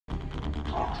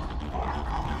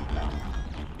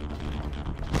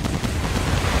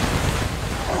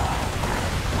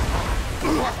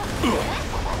Pain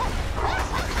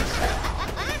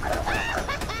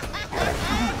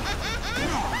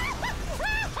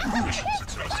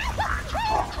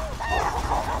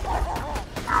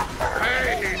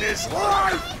is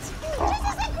life!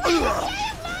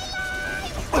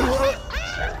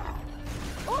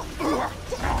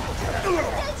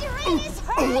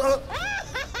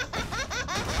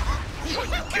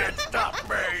 Can't stop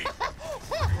me!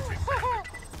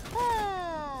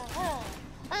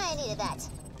 I needed that.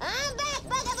 I'm back,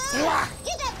 Bugaboo!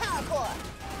 Get that power core!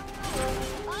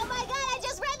 Oh my god, I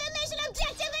just read the mission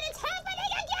objective and it's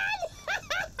happening again!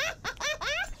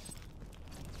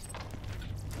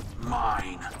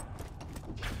 Mine.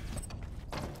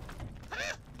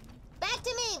 Back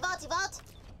to me, Vaulty Vault.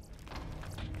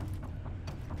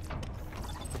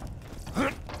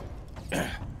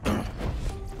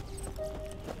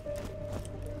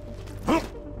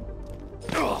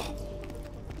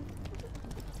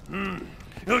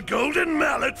 A golden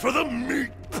mallet for the meat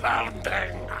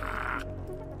pounding!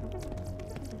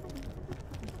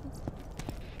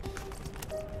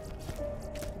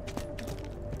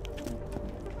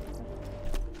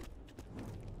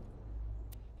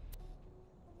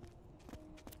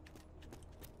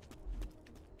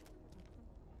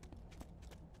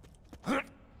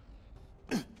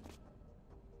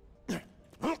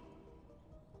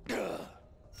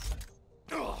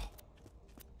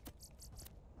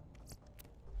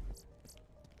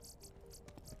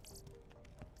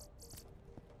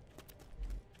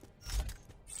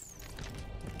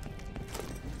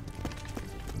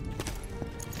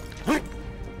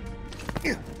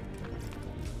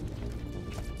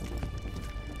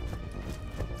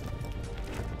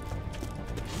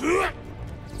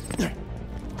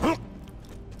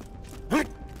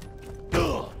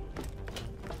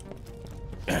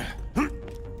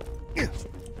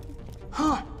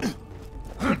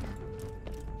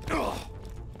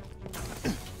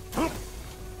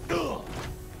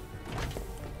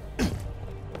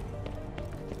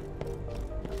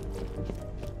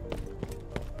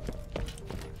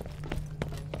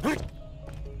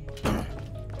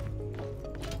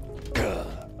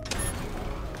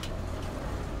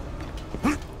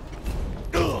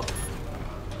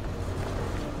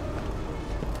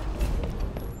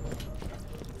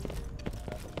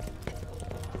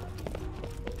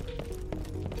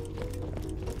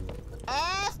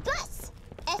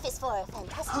 For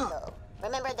fantastico.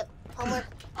 Remember the homework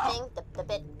thing? The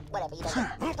bit, whatever, you don't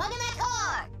know. Plug in that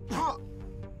core!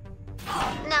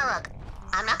 Now look,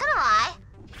 I'm not gonna lie.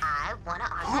 I wanna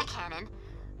arm that cannon.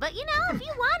 But you know, if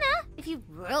you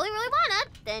really, really wanna,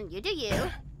 then you do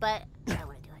you. But I don't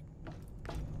wanna do it.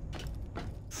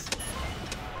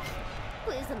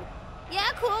 Please,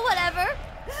 yeah, cool, whatever.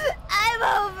 I'm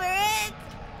over it.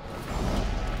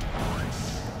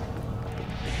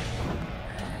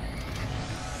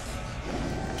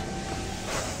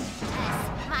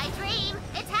 My dream!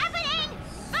 It's happening!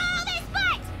 Follow this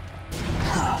foot!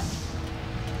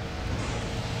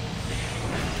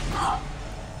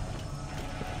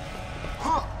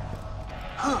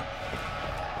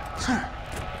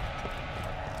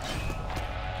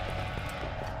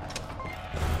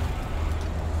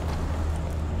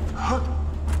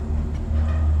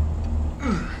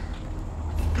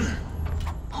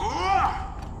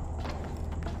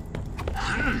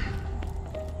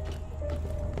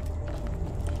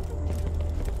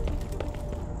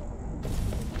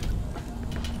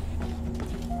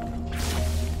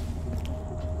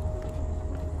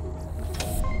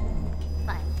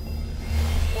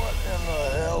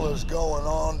 Going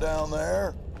on down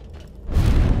there?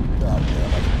 God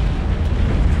damn it.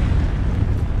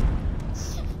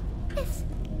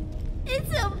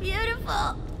 It's so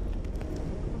beautiful.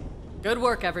 Good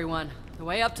work, everyone. The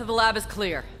way up to the lab is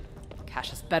clear.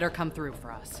 Cassius better come through for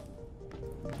us.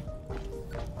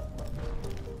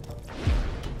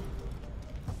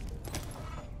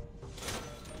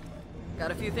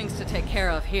 Got a few things to take care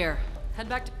of here. Head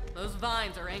back to... Those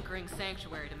vines are anchoring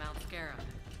Sanctuary to Mount Scara.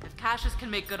 If Cassius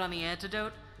can make good on the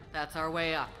antidote, that's our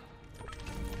way up.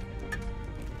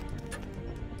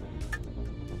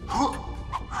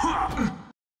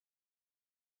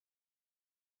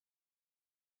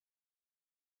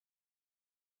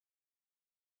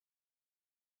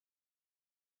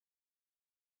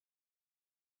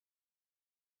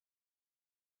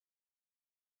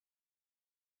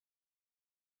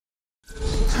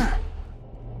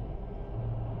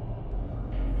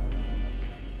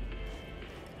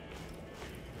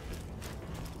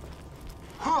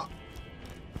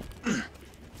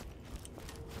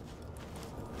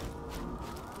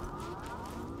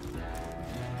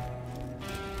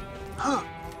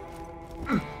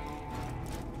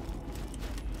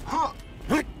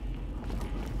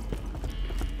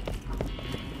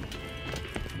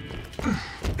 Hey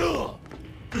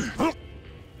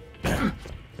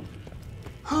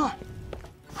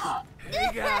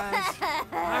guys,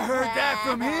 I heard that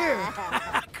from here.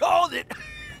 I called it.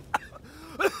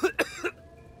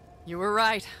 You were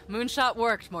right. Moonshot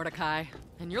worked, Mordecai.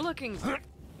 And you're looking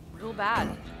real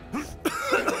bad.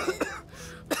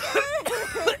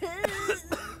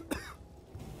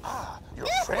 Your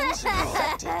friend's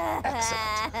infected.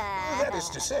 Excellent. That is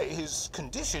to say, his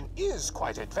condition is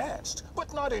quite advanced,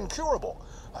 but not incurable.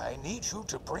 I need you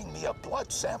to bring me a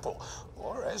blood sample,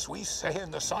 or as we say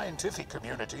in the scientific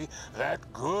community,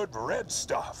 that good red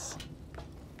stuff.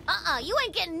 You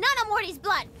ain't getting none of Morty's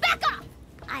blood. Back off!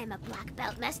 I am a black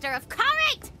belt master of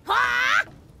karate! Ha!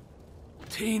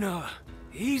 Tina,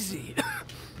 easy.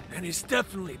 And it's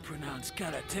definitely pronounced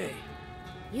karate.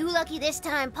 You lucky this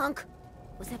time, punk.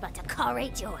 Was about to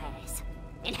karate your ass.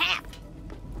 In half!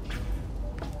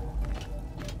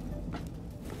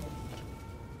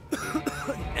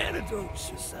 Antidote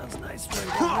sure sounds nice right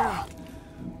now.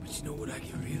 But you know what I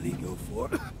can really go for?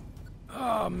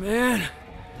 Oh man,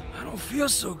 I don't feel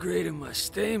so great in my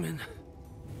stamen.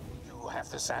 You have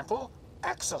the sample?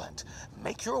 Excellent.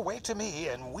 Make your way to me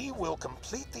and we will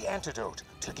complete the antidote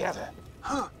together.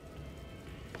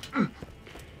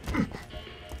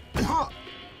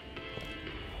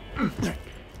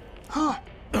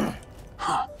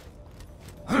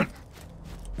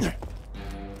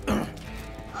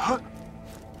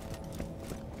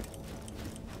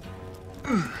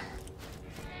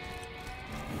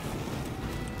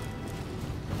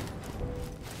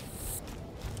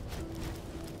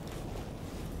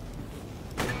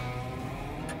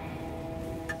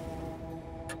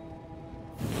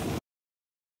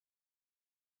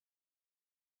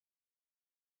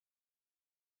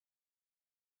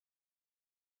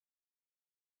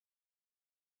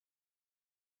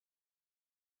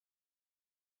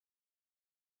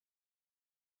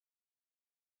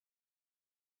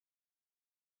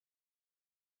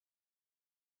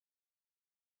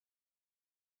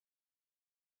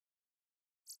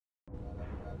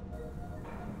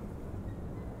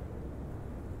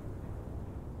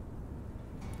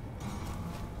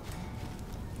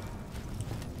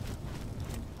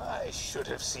 I should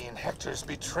have seen Hector's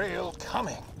betrayal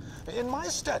coming. In my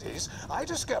studies, I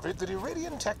discovered that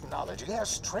Iridian technology has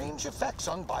strange effects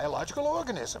on biological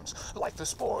organisms, like the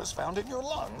spores found in your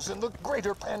lungs in the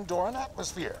greater Pandoran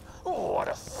atmosphere. Oh, what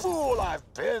a fool I've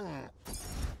been!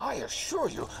 I assure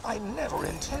you, I never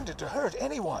intended to hurt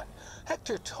anyone.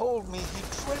 Hector told me he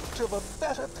dreamt of a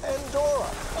better Pandora,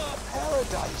 a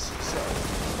paradise, he said.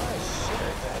 I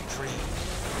shared that dream,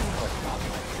 but not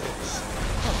like this.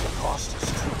 The cost is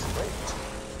too great.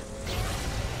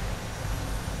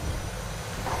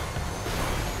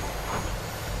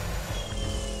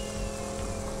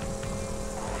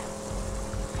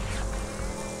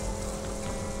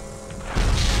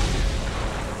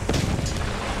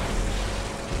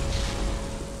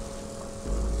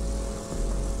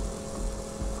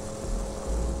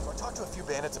 I talked to a few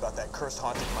bandits about that cursed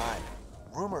haunted mine.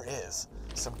 Rumor is,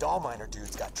 some doll miner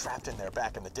dudes got trapped in there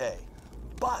back in the day.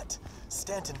 But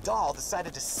Stanton Dahl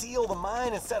decided to seal the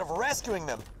mine instead of rescuing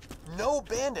them. No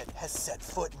bandit has set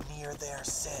foot near there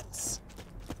since.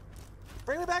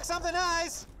 Bring me back something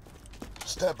nice!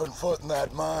 Stepping foot in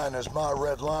that mine is my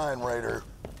red line, Raider.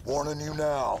 Warning you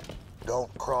now,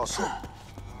 don't cross it.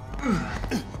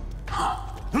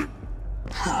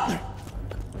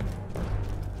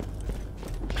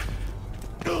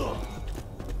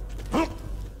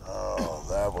 Oh,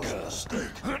 that was a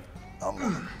mistake. I'm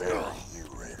gonna bury you,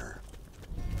 Raider.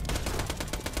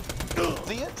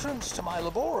 The entrance to my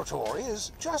laboratory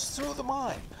is just through the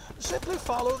mine. Simply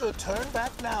follow the turn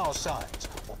back now signs.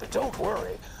 Oh, but don't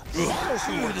worry. The miners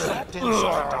who were trapped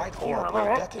inside died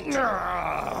horribly decades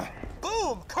ago.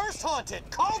 Boom! Cursed haunted!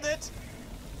 Called it!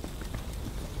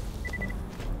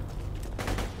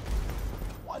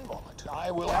 One moment. I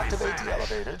will activate the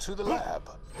elevator to the lab.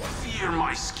 Fear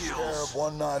my skills. Sheriff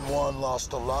 191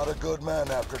 lost a lot of good men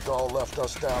after Dahl left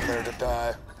us down there to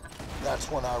die.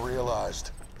 That's when I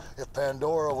realized, if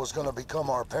Pandora was gonna become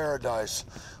our paradise,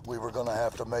 we were gonna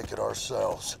have to make it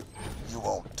ourselves. You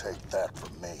won't take that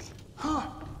from me.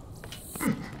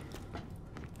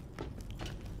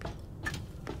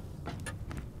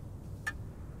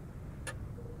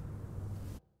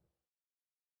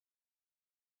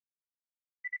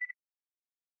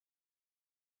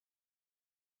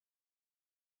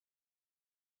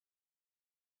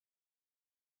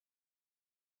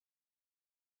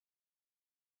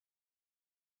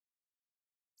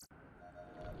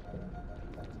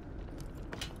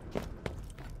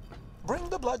 Bring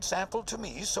the blood sample to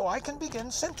me so I can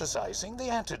begin synthesizing the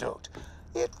antidote.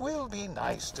 It will be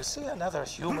nice to see another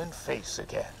human face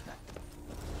again.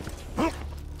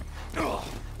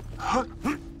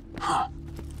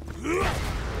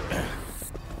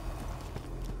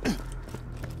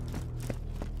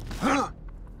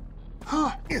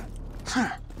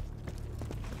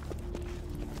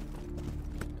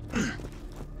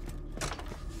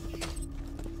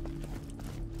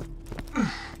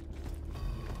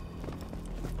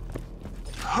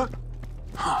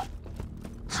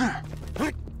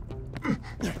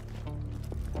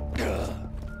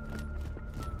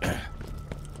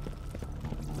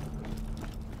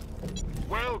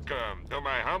 Welcome to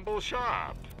my humble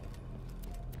shop.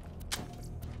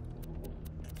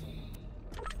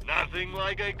 Nothing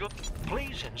like a good...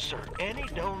 Please insert any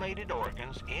donated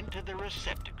organs into the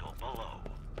receptacle below.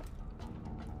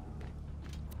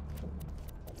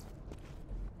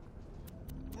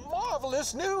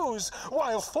 Marvelous news!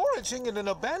 While foraging in an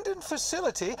abandoned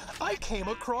facility, I came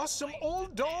across some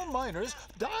old doll miners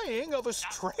dying of a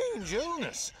strange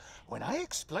illness. When I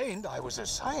explained I was a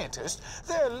scientist,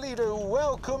 their leader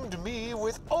welcomed me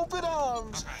with open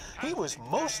arms. He was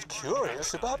most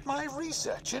curious about my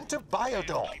research into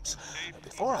biodomes.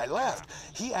 Before I left,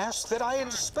 he asked that I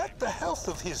inspect the health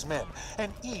of his men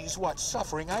and ease what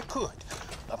suffering I could.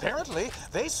 Apparently,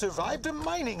 they survived a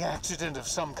mining accident of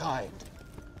some kind.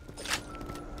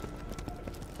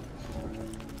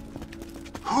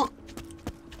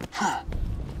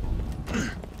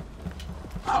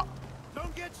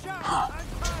 Don't get shot! I'm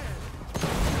tired!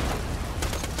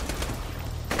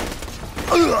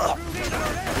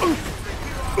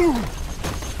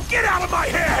 Get out of my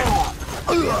head!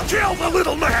 Kill the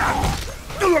little man!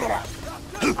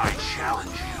 I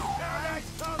challenge you.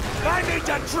 I need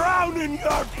to drown in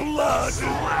your blood!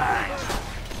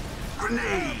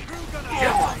 Grenade!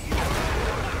 Yeah.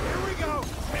 Here we go!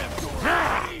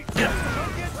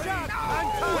 Don't get shot!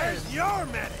 I'm tired! Where's your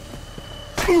medic?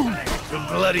 The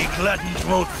bloody gluttons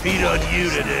won't feed on you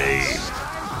today.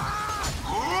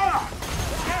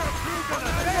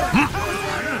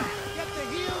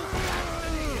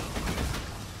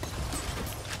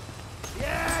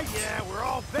 Yeah, we're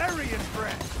all very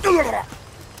impressed.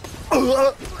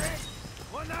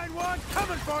 191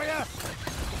 coming for you.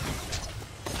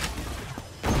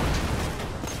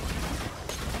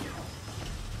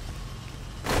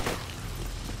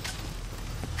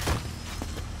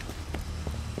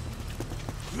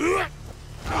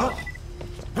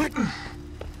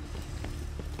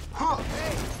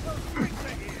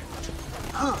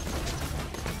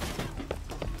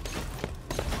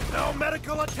 No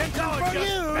medical attention for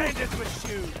you! Bandits with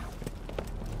shoes!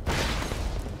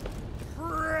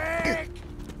 Frick!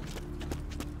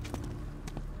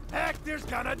 Hector's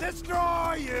gonna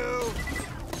destroy you!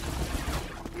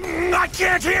 I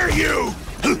can't hear you!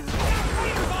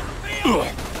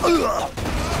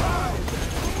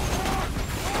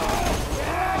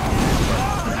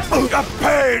 A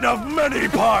pain of many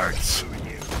parts!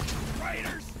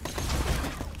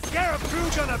 Scarab crew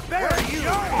gonna bury you!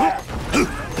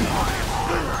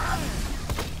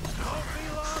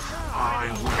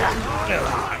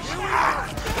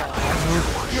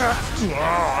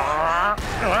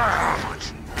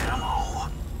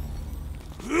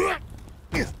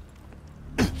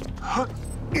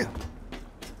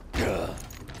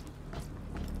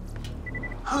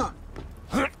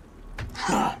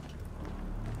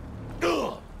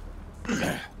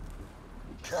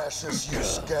 Cassius, you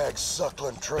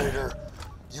skag-suckling traitor.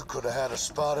 You could have had a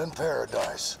spot in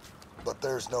paradise. But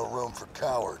there's no room for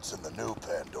cowards in the new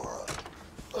Pandora.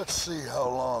 Let's see how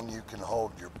long you can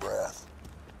hold your breath.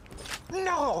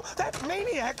 No! That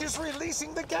maniac is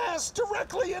releasing the gas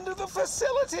directly into the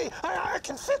facility! I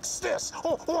can fix this!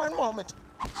 Oh, one moment.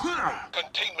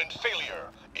 Containment failure.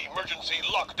 Emergency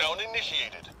lockdown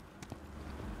initiated.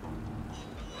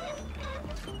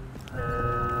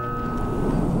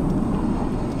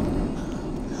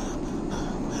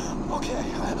 Okay,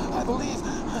 I believe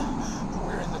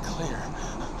we're in the clear.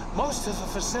 Most of the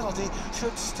facility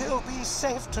should still be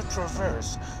safe to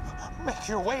traverse. Make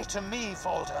your way to me,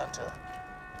 Vault Hunter.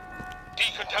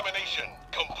 Decontamination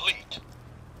complete.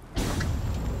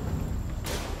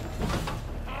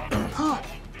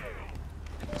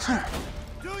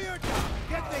 Do your job.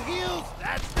 Get the heals.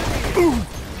 That's the deal.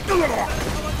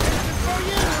 For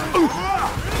you.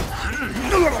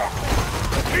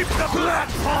 Keep the blood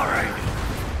pouring.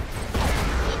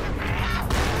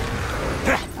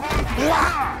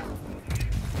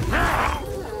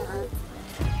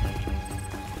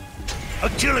 A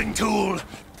killing tool.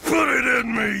 Put it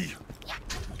in me.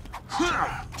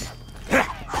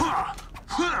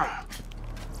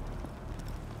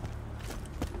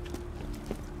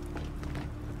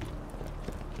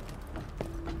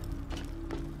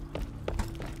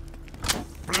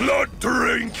 blood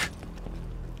drink!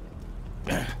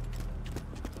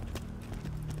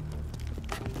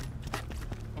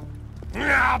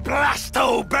 Ah,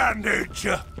 blasto bandage!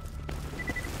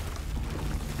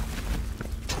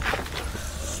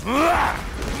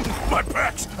 Ah, my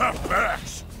back's half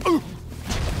backs!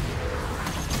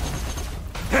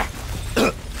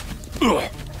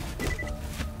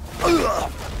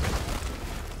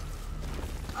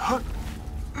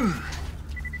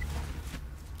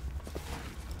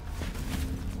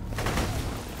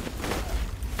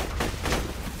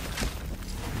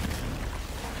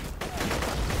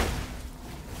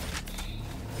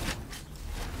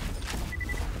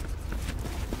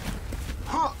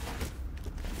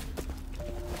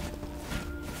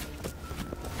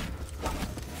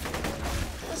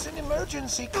 There's an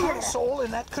emergency console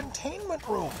in that containment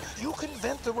room. You can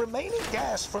vent the remaining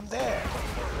gas from there.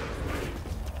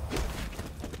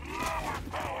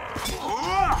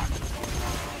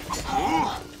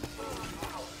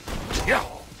 Yeah.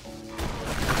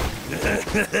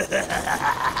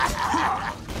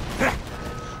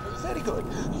 Very good.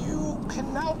 You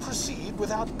can now proceed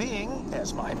without being,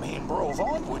 as my main bro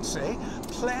Vaughn would say,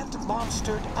 plant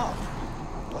monstered up.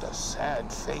 What a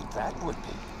sad fate that would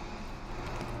be.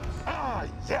 Ah,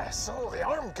 yes. Oh, the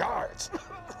armed guards.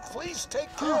 Please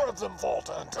take care of them, Vault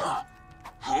Hunter.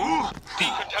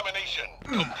 Decontamination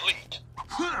complete.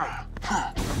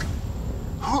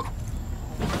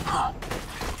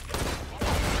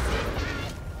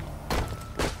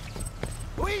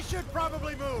 We should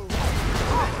probably move.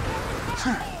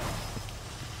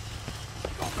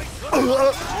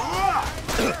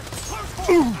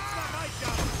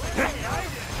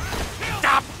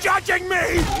 Stop judging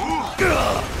me!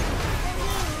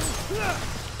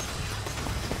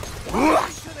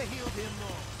 Should have healed him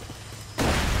more.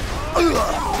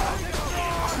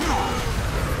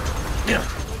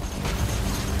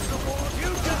 You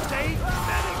just say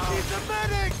medic. He's a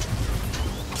medic.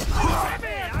 I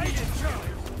didn't show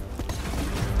him.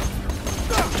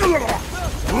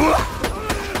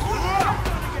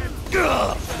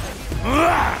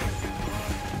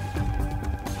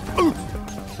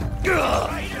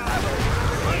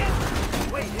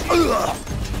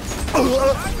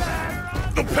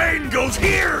 The pain goes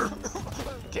here!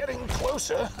 Getting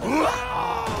closer.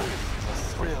 Ah, the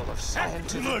thrill of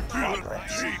scientific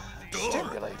progress.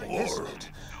 Stimulating, isn't it?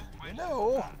 You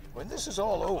know, when this is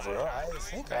all over, I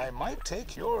think I might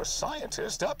take your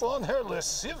scientist up on her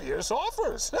lascivious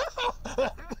offers.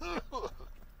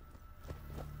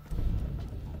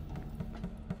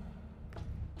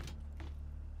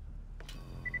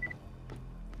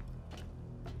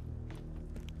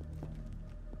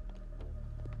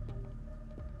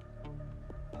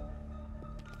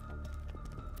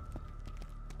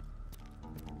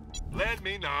 Let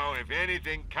me know if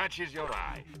anything catches your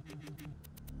eye.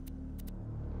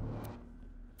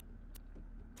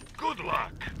 Good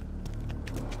luck.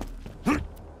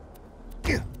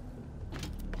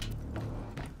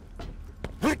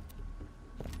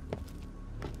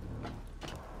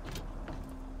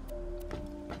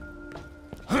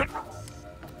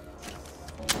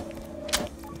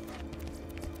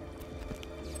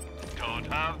 Don't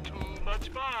have too much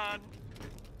fun.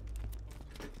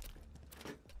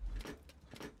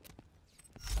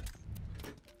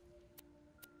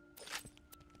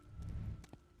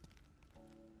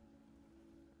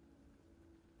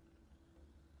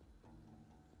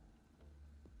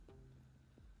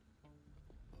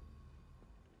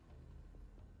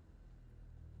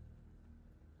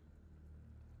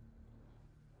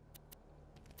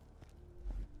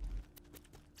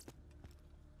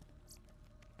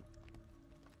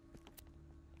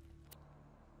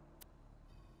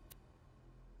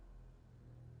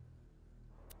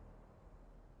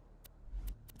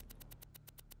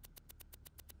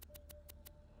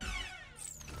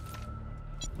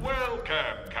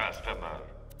 Welcome, customer.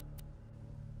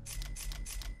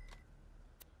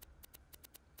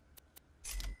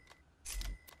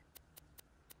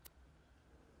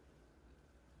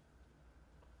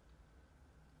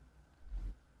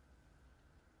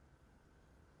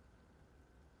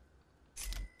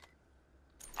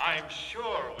 I'm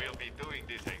sure we'll be doing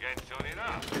this again soon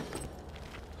enough.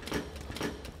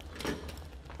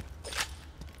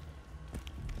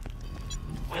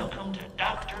 Welcome to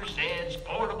Dr. Zed's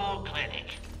Portable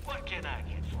Clinic. What can I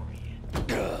get for you?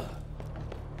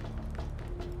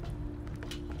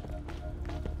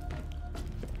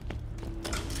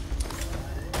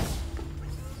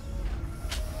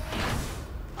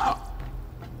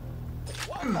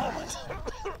 One moment.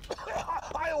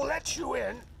 I'll let you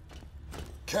in.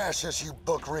 Cassius, you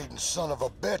book-reading son of a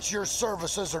bitch, your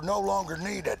services are no longer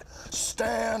needed.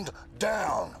 Stand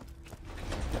down.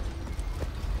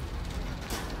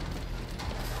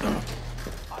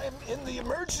 I'm in the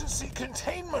emergency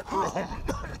containment room.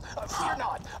 Fear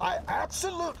not, I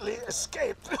absolutely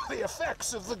escaped the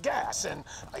effects of the gas, and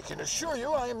I can assure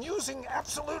you I am using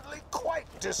absolutely quite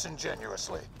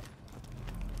disingenuously.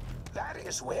 That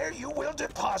is where you will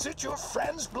deposit your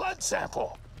friend's blood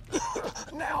sample.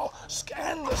 Now,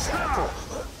 scan the sample.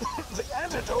 The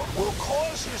antidote will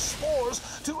cause his spores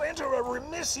to enter a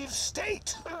remissive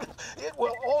state. It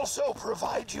will also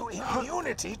provide you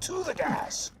immunity to the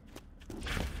gas.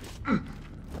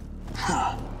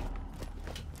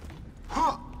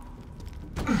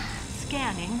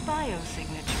 Scanning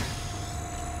biosignature.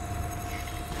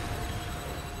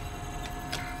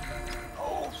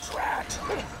 Oh, drat!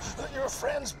 Your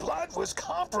friend's blood was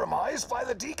compromised by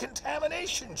the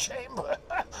decontamination chamber.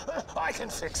 I can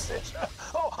fix this.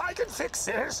 Oh, I can fix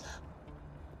this.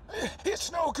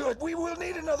 It's no good. We will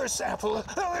need another sample.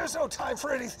 There's no time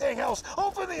for anything else.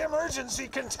 Open the emergency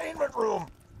containment room.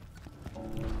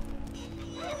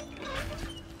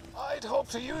 I'd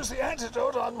hoped to use the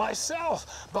antidote on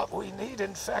myself, but we need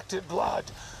infected blood.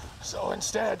 So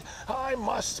instead, I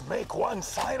must make one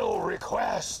final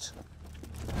request.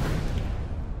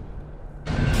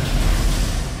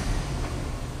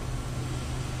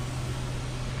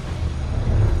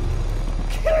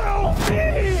 Kill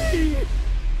me!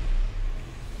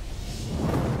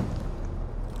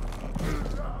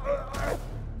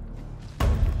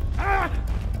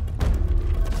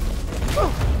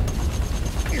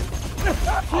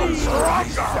 Please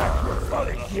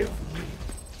forgive me.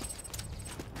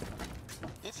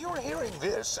 If you're hearing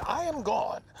this, I am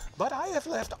gone, but I have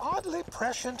left oddly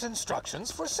prescient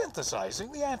instructions for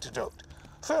synthesizing the antidote.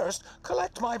 First,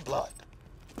 collect my blood.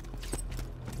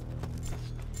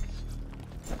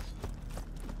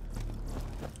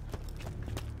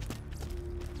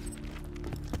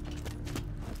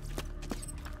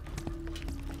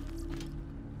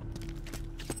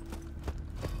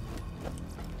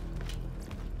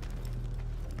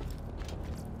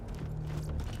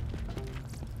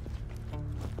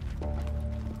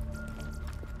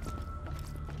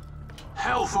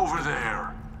 Health over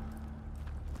there!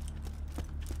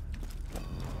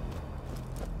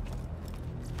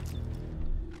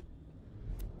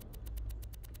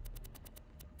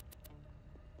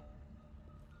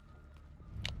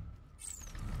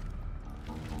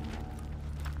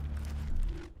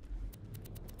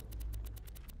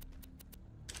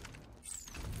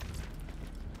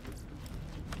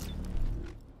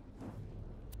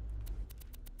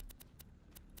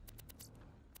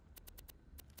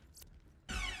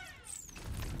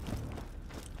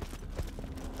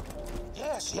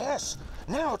 Yes, yes.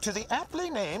 Now to the aptly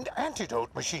named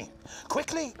antidote machine.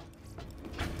 Quickly.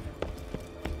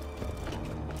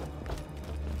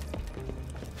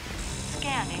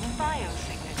 Scanning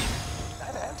biosignature.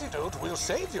 That antidote will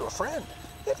save your friend.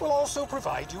 It will also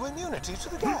provide you immunity to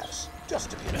the gas, just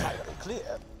to be entirely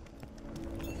clear.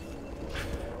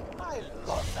 I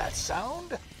love that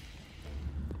sound.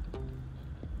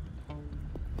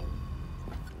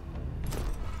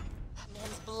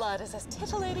 Blood is as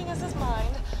titillating as his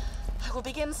mind. I will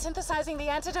begin synthesizing the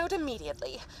antidote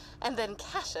immediately, and then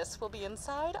Cassius will be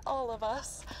inside all of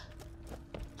us.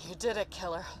 You did it,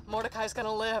 killer. Mordecai's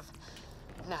gonna live.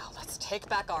 Now, let's take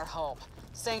back our home.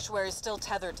 Sanctuary's still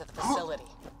tethered to the facility.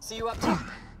 See you up top.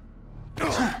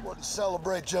 Wouldn't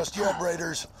celebrate just yet,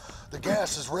 Raiders. The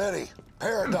gas is ready.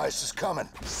 Paradise is coming.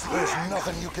 There's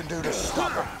nothing you can do to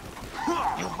stop him.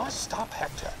 You must stop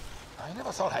Hector. I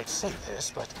never thought I'd say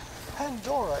this, but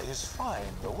Pandora is fine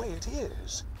the way it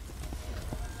is.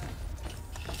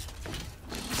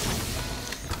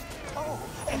 Oh,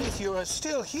 and if you're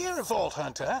still here, Vault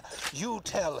Hunter, you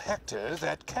tell Hector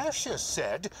that Cassius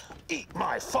said, "Eat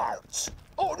my farts."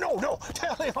 Oh, no,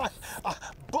 tell him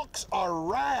books are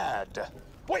rad.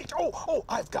 Wait,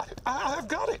 I've got it. I've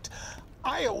got it.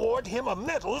 I award him a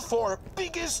medal for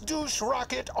biggest douche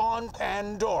rocket on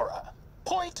Pandora.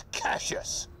 Point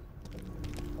Cassius.